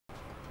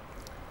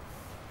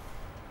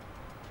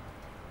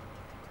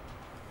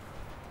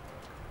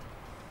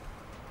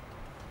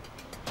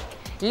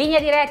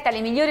Linea diretta,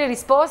 le migliori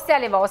risposte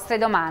alle vostre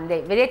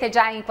domande. Vedete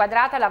già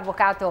inquadrata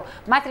l'avvocato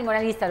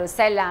matrimonialista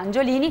Rossella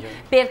Angiolini,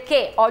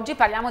 perché oggi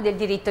parliamo del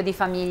diritto di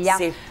famiglia.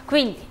 Sì.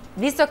 Quindi,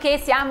 visto che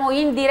siamo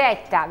in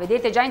diretta,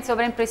 vedete già in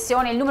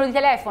sovraimpressione il numero di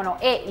telefono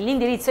e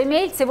l'indirizzo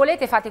email, se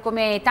volete fate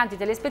come tanti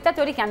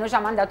telespettatori che hanno già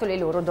mandato le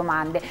loro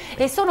domande.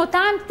 E sono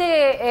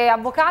tante,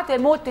 avvocato, e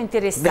molto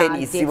interessanti.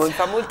 Benissimo, mi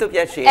fa molto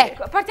piacere.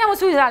 Ecco, partiamo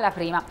subito dalla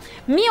prima.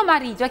 Mio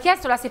marito ha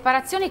chiesto la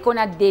separazione con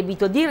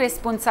addebito di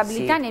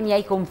responsabilità nei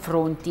miei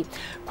confronti.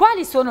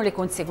 Quali sono le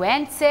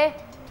conseguenze?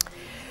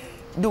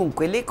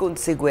 Dunque, le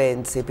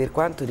conseguenze per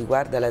quanto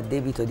riguarda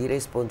l'addebito di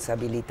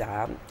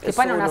responsabilità... Che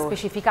poi non ha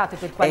specificato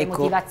per quale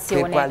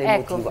motivazione. Per quale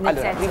motivo.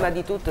 Allora, senso... prima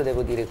di tutto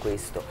devo dire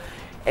questo.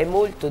 È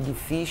molto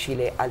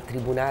difficile al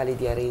Tribunale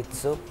di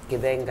Arezzo che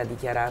venga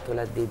dichiarato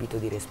l'addebito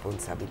di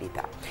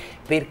responsabilità,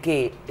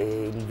 perché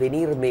il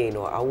venir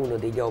meno a uno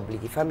degli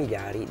obblighi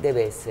familiari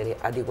deve essere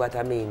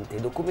adeguatamente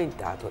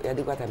documentato e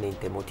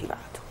adeguatamente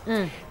motivato.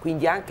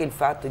 Quindi anche il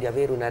fatto di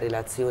avere una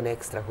relazione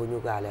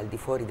extraconiugale al di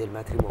fuori del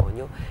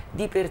matrimonio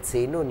di per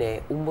sé non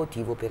è un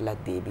motivo per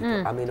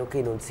l'addebito, a meno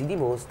che non si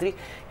dimostri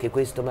che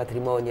questo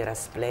matrimonio era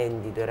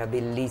splendido, era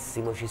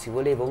bellissimo, ci si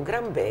voleva un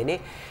gran bene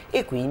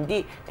e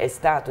quindi è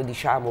stato,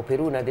 diciamo, per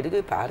una delle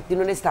due parti,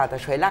 non è stata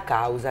cioè la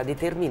causa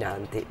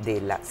determinante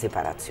della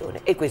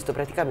separazione, e questo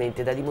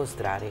praticamente da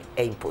dimostrare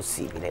è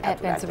impossibile.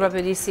 Penso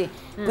proprio di sì.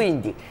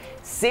 Quindi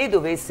se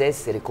dovesse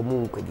essere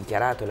comunque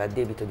dichiarato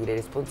l'addebito di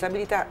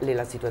responsabilità,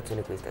 la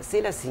situazione è questa: se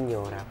la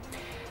signora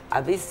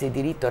avesse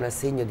diritto a un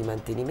assegno di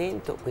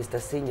mantenimento, questo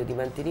assegno di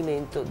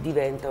mantenimento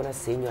diventa un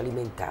assegno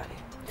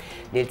alimentare,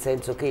 nel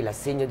senso che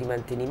l'assegno di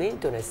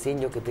mantenimento è un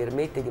assegno che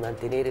permette di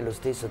mantenere lo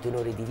stesso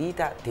tenore di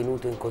vita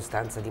tenuto in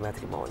costanza di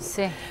matrimonio.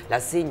 Sì.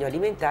 L'assegno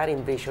alimentare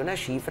invece è una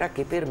cifra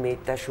che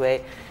permetta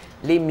cioè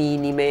le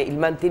minime, il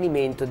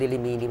mantenimento delle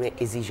minime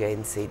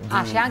esigenze di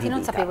c'è anche, non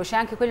vita. sapevo, c'è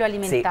anche quello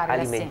alimentare. Sì,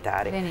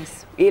 alimentare. Sì.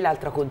 Benissimo. E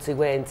l'altra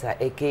conseguenza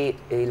è che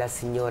la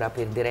signora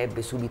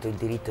perderebbe subito il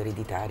diritto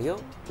ereditario,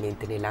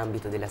 mentre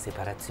nell'ambito della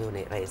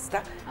separazione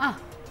resta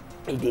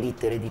il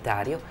diritto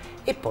ereditario,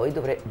 e poi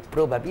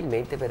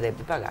probabilmente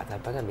verrebbe pagata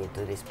al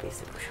pagamento delle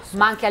spese processuali.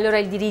 Ma anche allora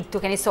il diritto,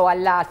 che ne so,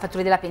 al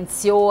fattore della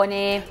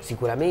pensione?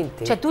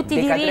 Sicuramente, cioè tutti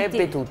i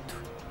diritti. Tutto.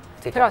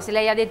 Però se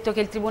lei ha detto che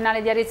il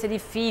Tribunale di Arezzo è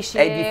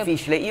difficile... È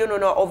difficile, io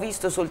non ho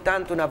visto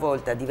soltanto una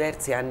volta,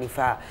 diversi anni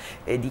fa,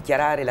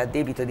 dichiarare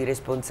l'addebito di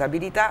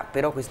responsabilità,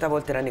 però questa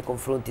volta era nei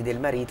confronti del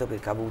marito,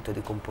 perché ha avuto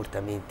dei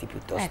comportamenti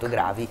piuttosto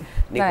gravi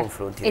nei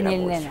confronti della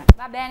moglie.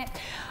 Va bene,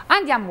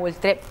 andiamo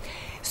oltre.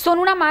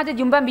 Sono una madre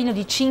di un bambino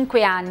di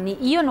 5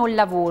 anni, io non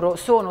lavoro,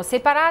 sono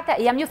separata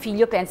e a mio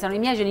figlio pensano i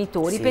miei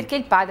genitori perché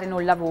il padre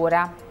non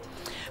lavora.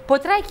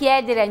 Potrei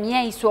chiedere ai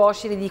miei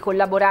suoceri di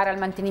collaborare al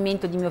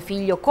mantenimento di mio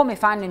figlio come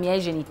fanno i miei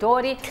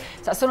genitori?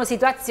 Sono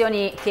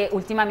situazioni che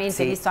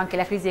ultimamente, visto anche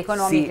la crisi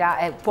economica,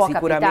 può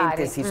capitare.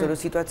 Sicuramente sì, sono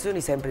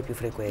situazioni sempre più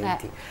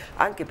frequenti,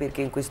 anche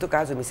perché in questo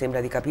caso mi sembra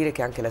di capire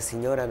che anche la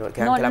signora,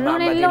 che anche la mamma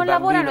del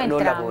bambino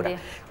non lavora.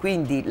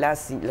 Quindi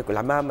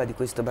la mamma di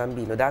questo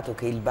bambino, dato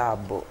che il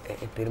babbo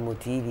per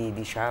motivi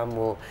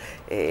diciamo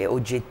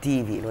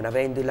oggettivi, non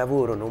avendo il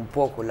lavoro, non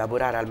può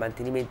collaborare al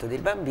mantenimento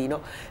del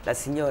bambino, la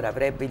signora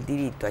avrebbe il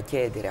diritto a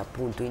chiedere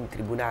appunto in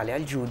tribunale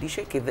al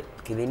giudice che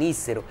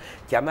venissero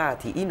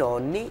chiamati i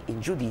nonni in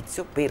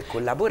giudizio per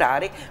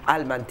collaborare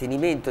al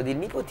mantenimento del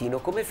nipotino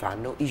come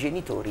fanno i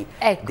genitori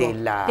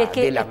della madre.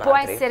 Perché può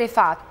essere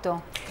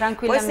fatto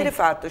tranquillamente. Può essere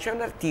fatto, c'è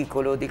un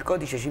articolo del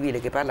Codice Civile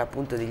che parla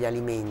appunto degli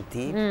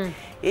alimenti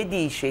e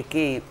dice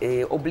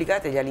che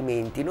obbligati agli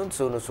alimenti non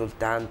sono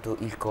soltanto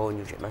il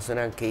coniuge, ma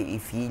sono anche i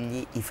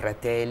figli, i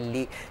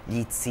fratelli,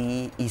 gli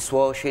zii, i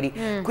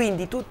suoceri,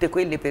 quindi tutte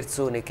quelle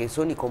persone che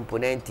sono i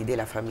componenti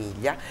della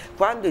famiglia,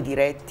 quando i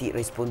diretti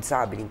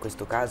responsabili, in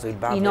questo caso il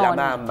babbo e la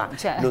mamma,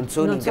 non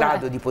sono in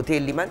grado di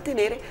poterli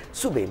mantenere,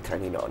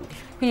 subentrano i nonni.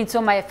 Quindi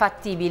insomma è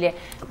fattibile.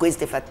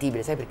 Questo è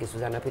fattibile, sai perché,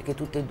 Susanna? Perché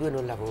tutte e due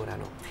non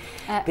lavorano.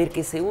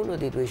 Perché se uno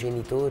dei due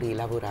genitori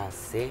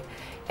lavorasse,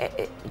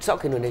 so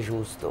che non è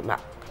giusto, ma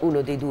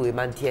uno dei due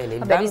mantiene il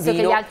bambino, visto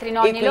che gli altri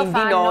nonni e quindi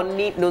i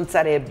nonni non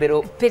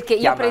sarebbero perché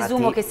chiamati. Io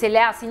presumo che se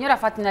la signora ha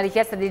fatto una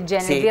richiesta del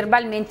genere,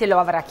 verbalmente lo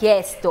avrà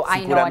chiesto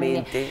ai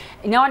nonni.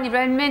 I nonni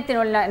probabilmente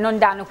non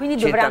danno, quindi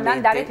dovranno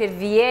andare per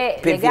vie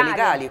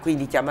legali.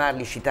 Quindi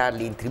chiamarli,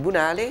 citarli in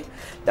tribunale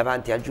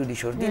davanti al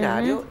giudice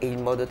ordinario, e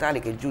in modo tale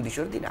che il giudice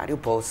ordinario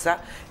possa,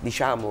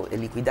 diciamo,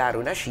 liquidare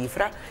una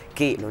cifra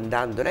che, non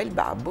dandola il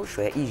babbo,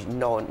 cioè i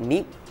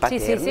nonni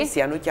paterni,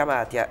 siano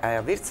chiamati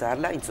a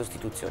versarla in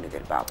sostituzione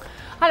del babbo.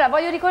 Allora,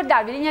 voglio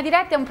ricordarvi, Linea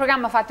Diretta è un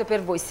programma fatto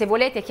per voi, se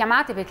volete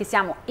chiamate perché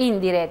siamo in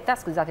diretta,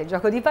 scusate il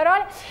gioco di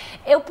parole,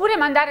 oppure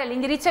mandare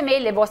all'indirizzo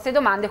email le vostre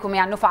domande come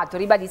hanno fatto,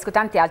 ribadisco,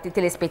 tanti altri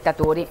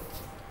telespettatori.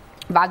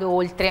 Vado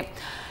oltre.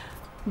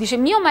 Dice,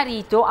 mio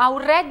marito ha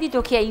un reddito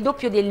che è il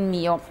doppio del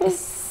mio,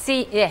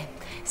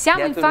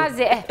 siamo in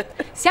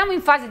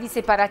fase di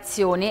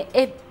separazione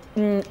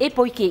e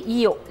poiché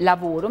io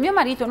lavoro, mio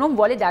marito non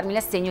vuole darmi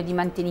l'assegno di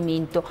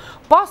mantenimento,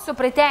 posso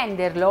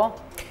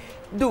pretenderlo?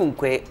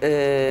 Dunque,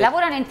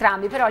 lavorano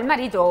entrambi, però il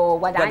marito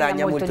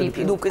guadagna molto di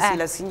più. Dunque sì,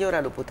 la signora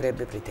lo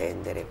potrebbe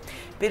pretendere,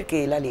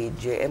 perché la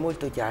legge è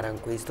molto chiara in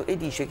questo e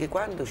dice che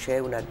quando c'è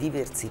una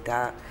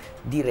diversità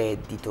di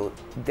reddito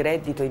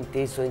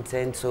inteso in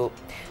senso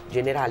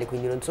generale,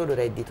 quindi non solo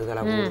reddito da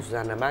lavoro,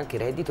 Susanna, ma anche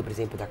reddito per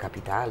esempio da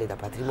capitale, da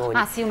patrimonio.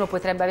 Ah sì, uno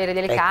potrebbe avere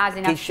delle case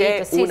in affitto.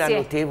 Che c'è una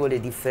notevole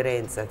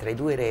differenza tra i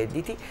due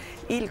redditi,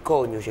 il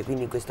coniuge,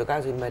 quindi in questo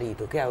caso il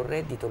marito, che ha un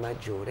reddito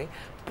maggiore,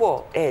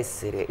 può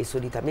essere, e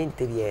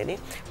solitamente viene,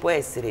 può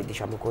essere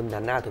diciamo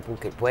condannato,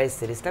 può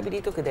essere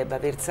stabilito che debba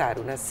versare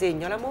un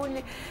assegno alla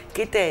moglie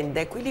che tende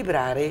a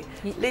equilibrare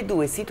le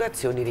due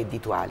situazioni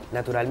reddituali.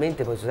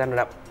 Naturalmente poi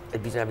Susanna,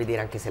 bisogna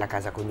vedere anche se la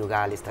casa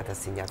coniugale è stata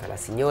assegnata alla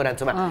signora,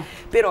 insomma,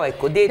 però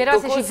ecco, detto però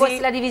se così, ci fosse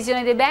la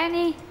divisione dei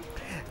beni?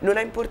 Non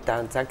ha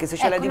importanza, anche se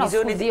c'è la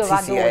divisione no,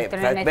 scusi,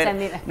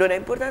 non ha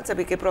importanza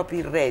perché proprio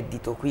il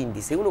reddito, quindi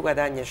se uno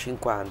guadagna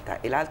 50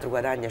 e l'altro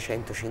guadagna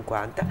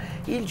 150,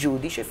 il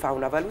giudice fa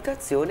una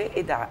valutazione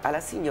e dà alla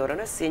signora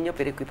un assegno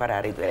per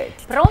equiparare i due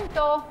redditi.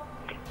 Pronto?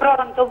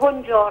 Pronto,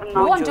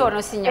 buongiorno.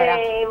 Buongiorno signora.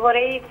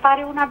 Vorrei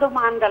fare una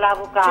domanda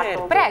all'avvocato.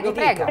 Certo,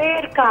 prego.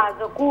 Per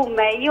caso,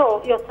 come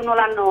io sono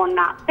la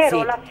nonna, però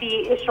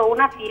ho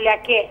una figlia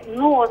che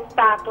non è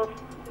stato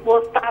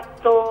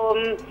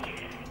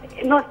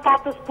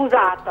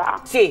sposata.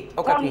 Sì,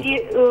 ho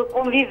capito.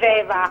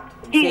 Conviveva.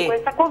 Di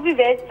questa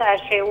convivenza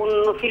c'è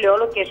un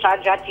figliolo che ha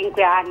già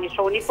 5 anni,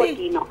 c'è un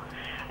nipotino.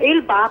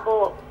 Il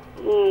babbo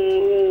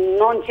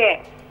non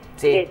c'è.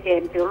 Per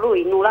esempio,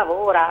 lui non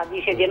lavora,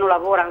 dice di non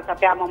lavora, non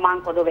sappiamo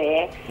manco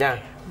dov'è.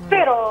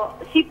 Però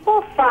si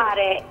può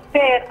fare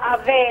per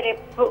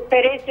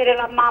essere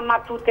la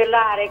mamma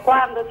tutelare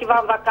quando si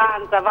va in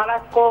vacanza, va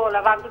alla scuola,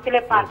 va in tutte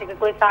le parti che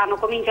quest'anno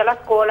comincia la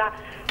scuola,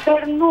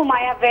 per non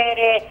mai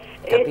avere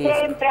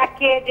sempre a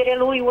chiedere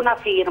lui una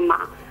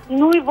firma.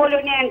 Non voglio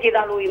niente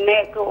da lui,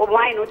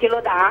 ormai non te lo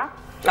dà.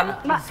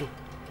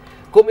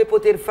 Come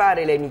poter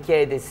fare, lei mi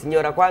chiede,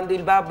 signora, quando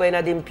il babbo è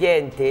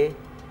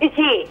inadempiente?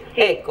 Sì.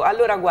 Ecco,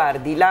 allora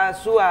guardi, la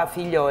sua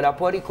figliola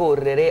può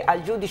ricorrere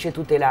al giudice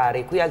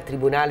tutelare, qui al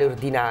tribunale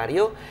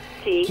ordinario,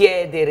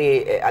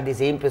 chiedere, ad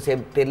esempio se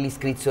per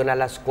l'iscrizione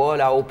alla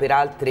scuola o per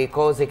altre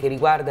cose che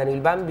riguardano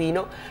il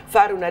bambino,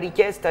 fare una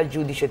richiesta al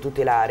giudice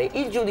tutelare.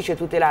 Il giudice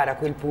tutelare a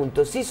quel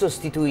punto si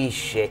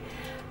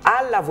sostituisce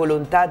alla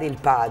volontà del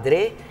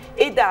padre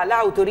e dà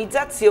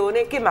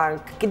l'autorizzazione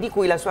di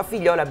cui la sua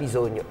figliola ha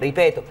bisogno.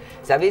 Ripeto,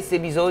 se avesse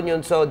bisogno,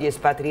 non so, di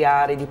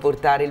espatriare, di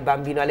portare il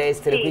bambino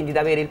all'estero, quindi di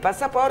avere il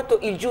passaporto,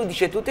 il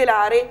giudice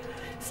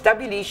tutelare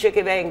stabilisce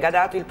che venga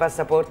dato il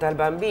passaporto al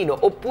bambino,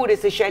 oppure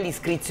se c'è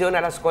l'iscrizione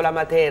alla scuola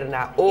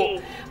materna o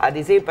ad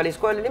esempio alle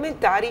scuole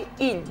elementari,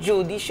 il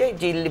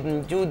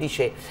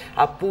giudice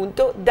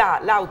appunto dà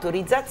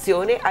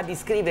l'autorizzazione ad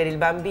iscrivere il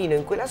bambino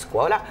in quella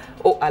scuola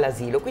o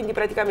all'asilo. Quindi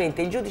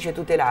praticamente il giudice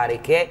tutelare,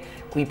 che è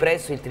qui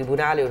presso il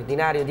Tribunale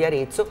Ordinario di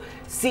Arezzo,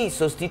 si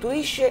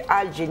sostituisce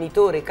al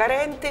genitore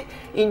carente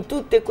in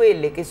tutte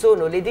quelle che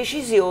sono le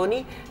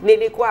decisioni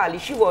nelle quali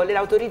ci vuole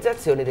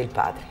l'autorizzazione del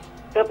padre.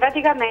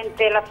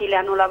 Praticamente la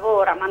figlia non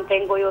lavora,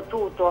 mantengo io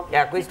tutto.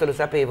 Questo lo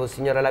sapevo,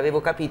 signora, l'avevo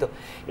capito.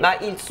 Ma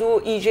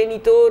i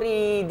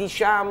genitori,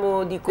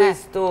 diciamo, di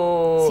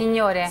questo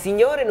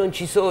signore non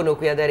ci sono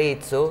qui ad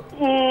Arezzo?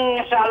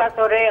 C'ha la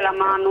sorella,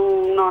 ma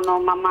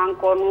ma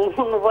manco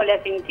non vuole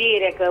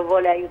sentire che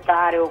vuole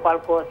aiutare o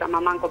qualcosa, ma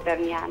manco per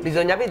niente.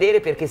 Bisogna vedere,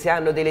 perché se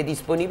hanno delle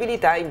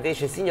disponibilità,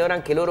 invece, signora,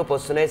 anche loro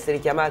possono essere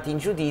chiamati in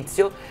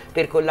giudizio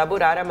per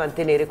collaborare a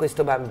mantenere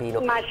questo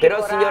bambino.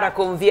 Però, signora,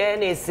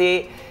 conviene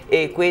se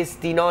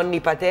questi nonni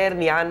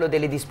paterni hanno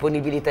delle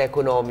disponibilità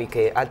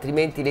economiche,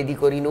 altrimenti le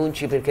dico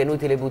rinunci, perché è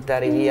inutile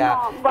buttare via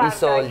i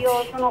soldi.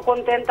 Io sono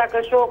contenta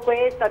che ho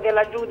questa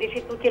della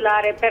giudice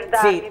tutelare per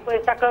darmi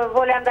questa, che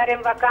vuole andare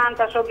in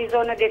vacanza, ho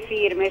bisogno di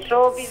firme,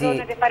 ho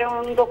bisogno di fare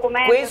un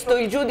documento. Questo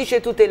il giudice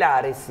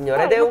tutelare,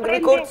 signora, ed è un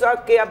ricorso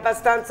anche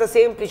abbastanza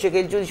semplice, che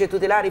il giudice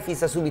tutelare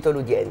fissa subito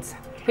l'udienza.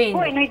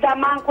 Poi noi da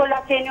manco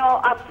l'assegno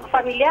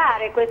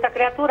familiare, questa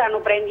creatura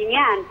non prende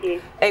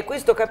niente.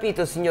 Questo ho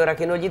capito, signora,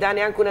 che non gli dà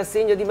neanche un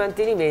assegno di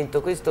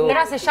mantenimento, questo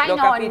però se c'hai i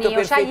nonni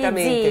o c'hai gli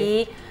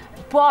zii,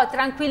 può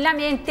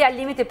tranquillamente al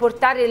limite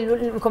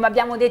portare, come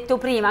abbiamo detto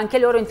prima, anche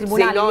loro in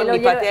tribunale. Se i nonni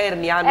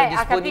paterni hanno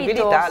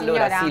disponibilità, capito,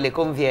 allora sì, le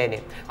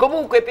conviene.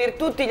 Comunque per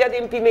tutti gli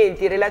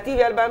adempimenti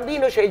relativi al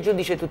bambino c'è il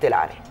giudice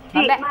tutelare.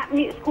 Sì, ma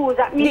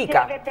scusa, mi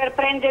serve per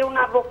prendere un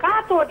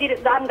avvocato o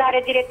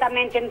andare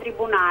direttamente in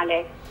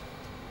tribunale?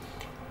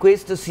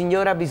 Questo,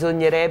 signora,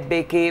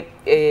 bisognerebbe che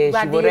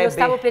guardi, lo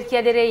stavo per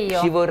chiedere io.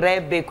 Ci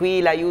vorrebbe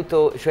qui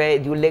l'aiuto, cioè,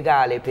 di un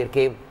legale,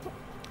 perché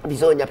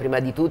bisogna prima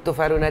di tutto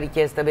fare una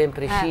richiesta ben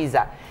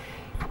precisa.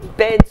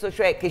 Penso,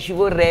 cioè, che ci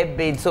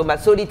vorrebbe, insomma,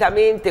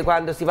 solitamente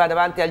quando si va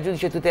davanti al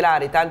giudice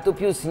tutelare, tanto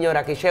più,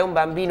 signora, che c'è un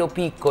bambino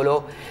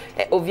piccolo,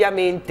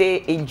 ovviamente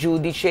il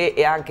giudice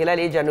e anche la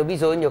legge hanno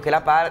bisogno che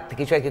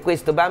che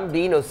questo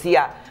bambino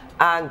sia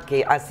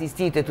anche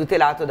assistito e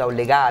tutelato da un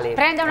legale.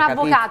 Prenda un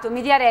avvocato,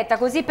 mi dia retta,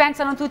 così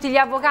pensano tutti gli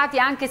avvocati,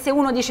 anche se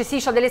uno dice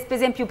sì, ho delle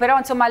spese in più, però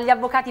insomma gli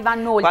avvocati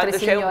vanno oltre. Quando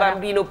c'è un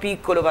bambino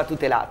piccolo va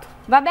tutelato.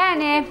 Va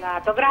bene?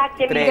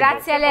 Grazie mille.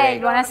 Grazie a lei, Prego.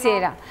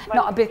 buonasera.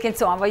 No, perché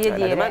insomma voglio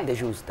dire... La domanda è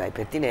giusta, è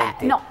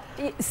pertinente. No,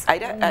 hai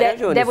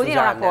ragione, devo dire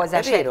una Susanna,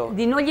 cosa, cioè,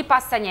 di non gli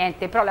passa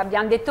niente, però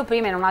l'abbiamo detto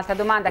prima in un'altra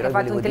domanda però che ha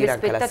fatto un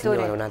telespettatore. Anche alla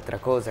signora un'altra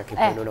cosa che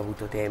poi non ho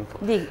avuto tempo.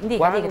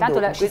 Dica,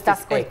 tanto ci sta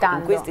ascoltando.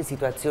 In queste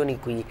situazioni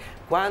qui,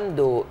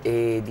 quando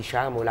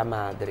diciamo la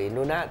madre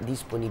non ha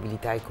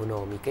disponibilità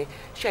economiche,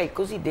 c'è il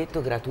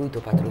cosiddetto gratuito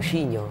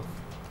patrocinio.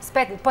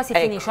 Aspetti, poi si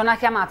finisce una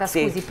chiamata,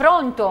 scusi.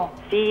 Pronto?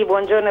 Sì,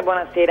 buongiorno e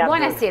buonasera.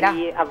 Buonasera.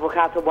 Sì,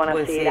 avvocato,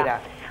 buonasera.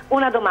 Buonasera.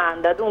 Una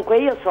domanda, dunque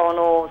io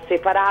sono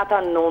separata,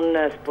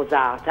 non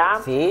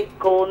sposata,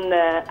 con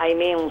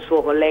ahimè un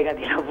suo collega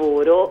di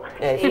lavoro.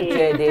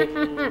 Succede.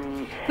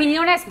 Quindi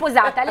non è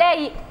sposata,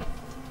 lei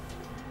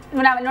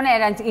non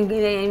era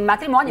in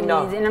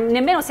matrimonio,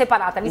 nemmeno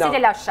separata, vi siete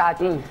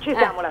lasciati? Ci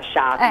siamo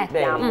lasciati,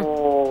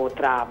 siamo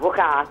tra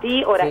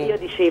avvocati. Ora io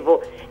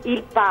dicevo,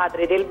 il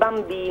padre del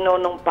bambino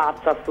non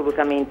passa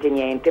assolutamente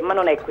niente, ma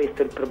non è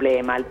questo il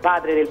problema. Il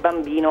padre del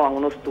bambino ha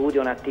uno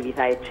studio,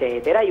 un'attività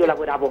eccetera. Io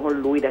lavoravo con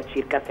lui da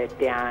circa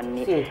 7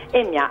 anni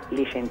e mi ha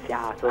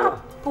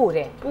licenziato.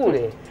 Pure?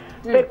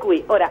 Per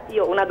cui ora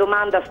io una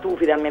domanda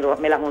stupida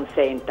me la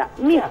consenta,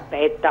 mi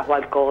aspetta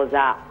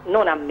qualcosa,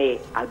 non a me,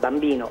 al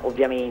bambino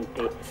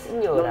ovviamente,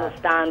 signora,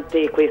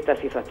 nonostante questa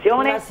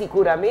situazione? Ma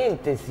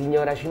sicuramente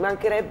signora, ci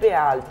mancherebbe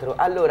altro.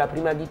 Allora,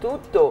 prima di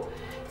tutto,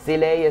 se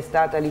lei è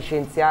stata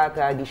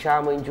licenziata,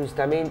 diciamo,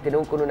 ingiustamente,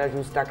 non con una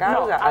giusta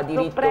causa, ha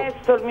diritto...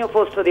 soppresso il mio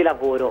posto di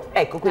lavoro.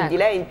 Ecco, quindi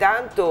lei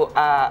intanto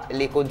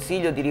le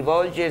consiglio di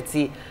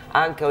rivolgersi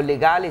anche a un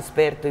legale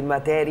esperto in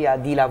materia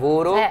di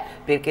lavoro,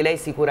 perché lei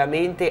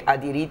sicuramente ha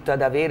diritto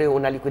ad avere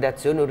una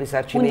liquidazione, un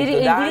risarcimento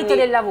danni. Il diritto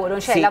del lavoro,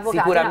 cioè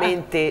l'avvocato.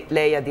 Sicuramente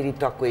lei ha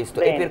diritto a questo.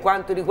 Bene. E per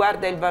quanto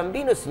riguarda il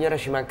bambino, signora,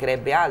 ci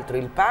mancherebbe altro.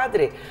 Il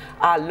padre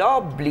ha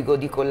l'obbligo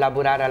di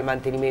collaborare al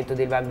mantenimento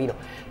del bambino.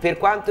 Per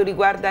quanto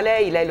riguarda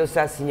lei lo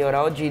sa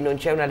signora, oggi non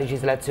c'è una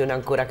legislazione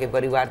ancora che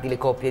riguardi le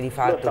coppie di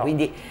fatto,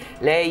 quindi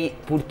lei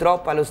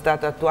purtroppo allo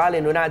stato attuale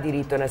non ha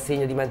diritto a un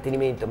assegno di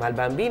mantenimento, ma il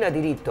bambino ha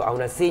diritto a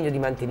un assegno di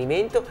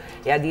mantenimento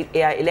e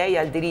lei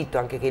ha il diritto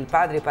anche che il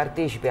padre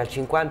partecipi al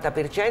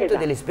 50%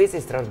 delle spese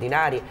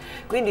straordinarie.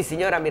 Quindi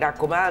signora, mi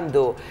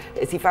raccomando,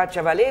 si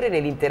faccia valere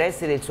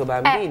nell'interesse del suo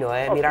bambino,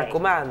 mi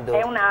raccomando.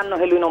 È un anno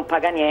che lui non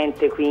paga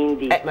niente,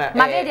 quindi...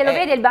 Ma vede, lo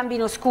vede il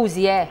bambino,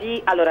 scusi?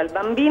 Sì, allora il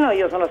bambino,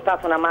 io sono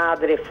stata una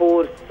madre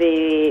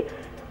forse...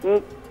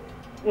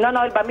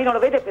 No, il bambino lo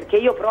vede perché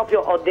io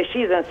proprio ho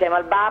deciso insieme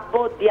al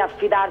babbo di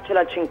affidarcelo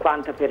al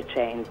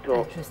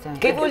 50%.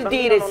 Che vuol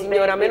dire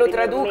signora? Me lo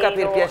traduca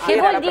per piacere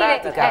alla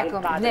pratica.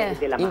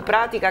 In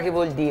pratica che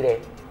vuol dire?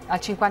 Al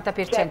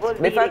 50%. Cioè, vuol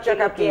Mi dire faccia che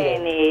capire.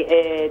 Lo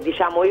tieni,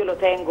 diciamo, io lo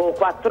tengo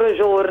 4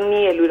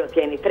 giorni e lui lo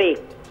tiene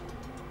 3.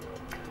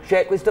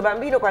 Cioè, questo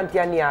bambino quanti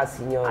anni ha,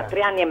 signora? Ha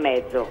 3 anni e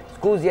mezzo.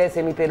 Scusi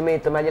se mi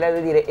permetto, ma gliela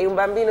devo dire, e un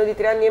bambino di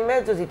 3 anni e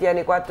mezzo si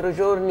tiene 4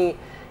 giorni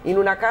in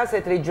una casa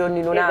e 3 giorni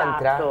in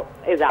un'altra?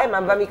 Esatto. Ma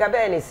va mica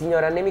bene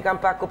signora, non è mica un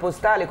pacco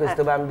postale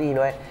questo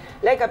bambino.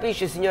 Lei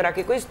capisce signora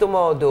che questo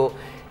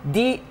modo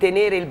di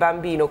tenere il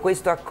bambino,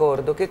 questo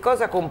accordo, che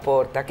cosa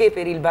comporta? Che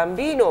per il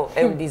bambino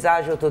è un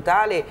disagio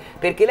totale,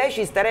 perché lei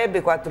ci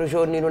starebbe 4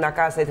 giorni in una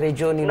casa e 3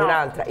 giorni in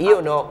un'altra, io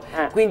no,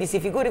 quindi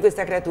si figuri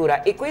questa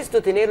creatura, e questo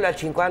tenerlo al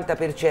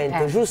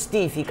 50%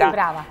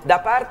 giustifica da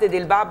parte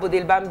del babbo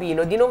del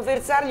bambino di non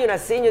versargli un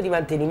assegno di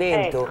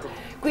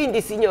mantenimento.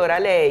 Quindi signora,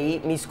 lei,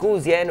 mi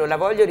scusi, non la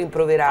voglio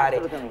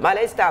rimproverare, ma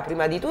lei sta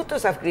prima di tutto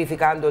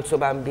sacrificando il suo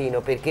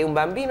bambino, perché un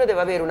bambino deve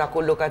avere una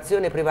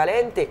collocazione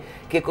prevalente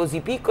che così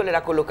piccola è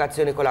la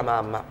collocazione con la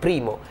mamma,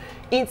 primo.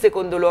 In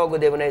secondo luogo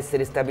devono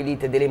essere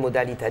stabilite delle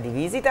modalità di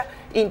visita,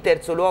 in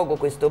terzo luogo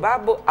questo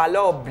babbo ha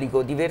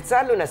l'obbligo di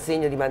versarle un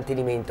assegno di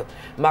mantenimento,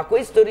 ma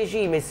questo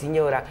regime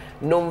signora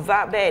non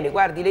va bene.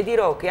 Guardi, le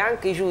dirò che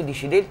anche i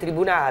giudici del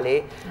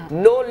tribunale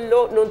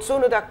non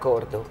sono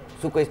d'accordo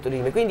su questo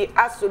regime, quindi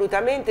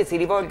assolutamente si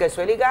rivolga ai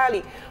suoi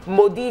legali,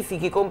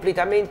 modifichi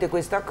completamente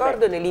questo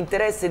accordo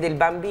nell'interesse del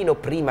bambino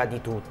prima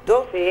di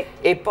tutto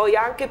e poi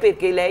anche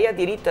perché lei ha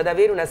diritto ad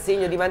avere un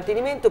assegno di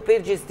mantenimento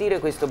per gestire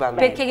questo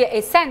bambino. Perché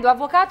essendo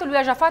avvocato lui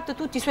ha già fatto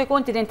tutti i suoi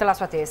conti dentro la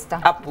sua testa,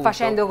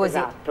 facendo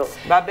così.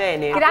 Va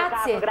bene.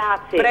 Grazie.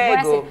 Grazie.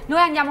 Prego. Noi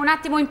andiamo un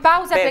attimo in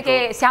pausa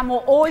perché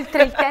siamo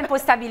oltre il tempo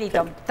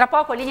stabilito. Tra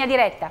poco linea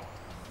diretta.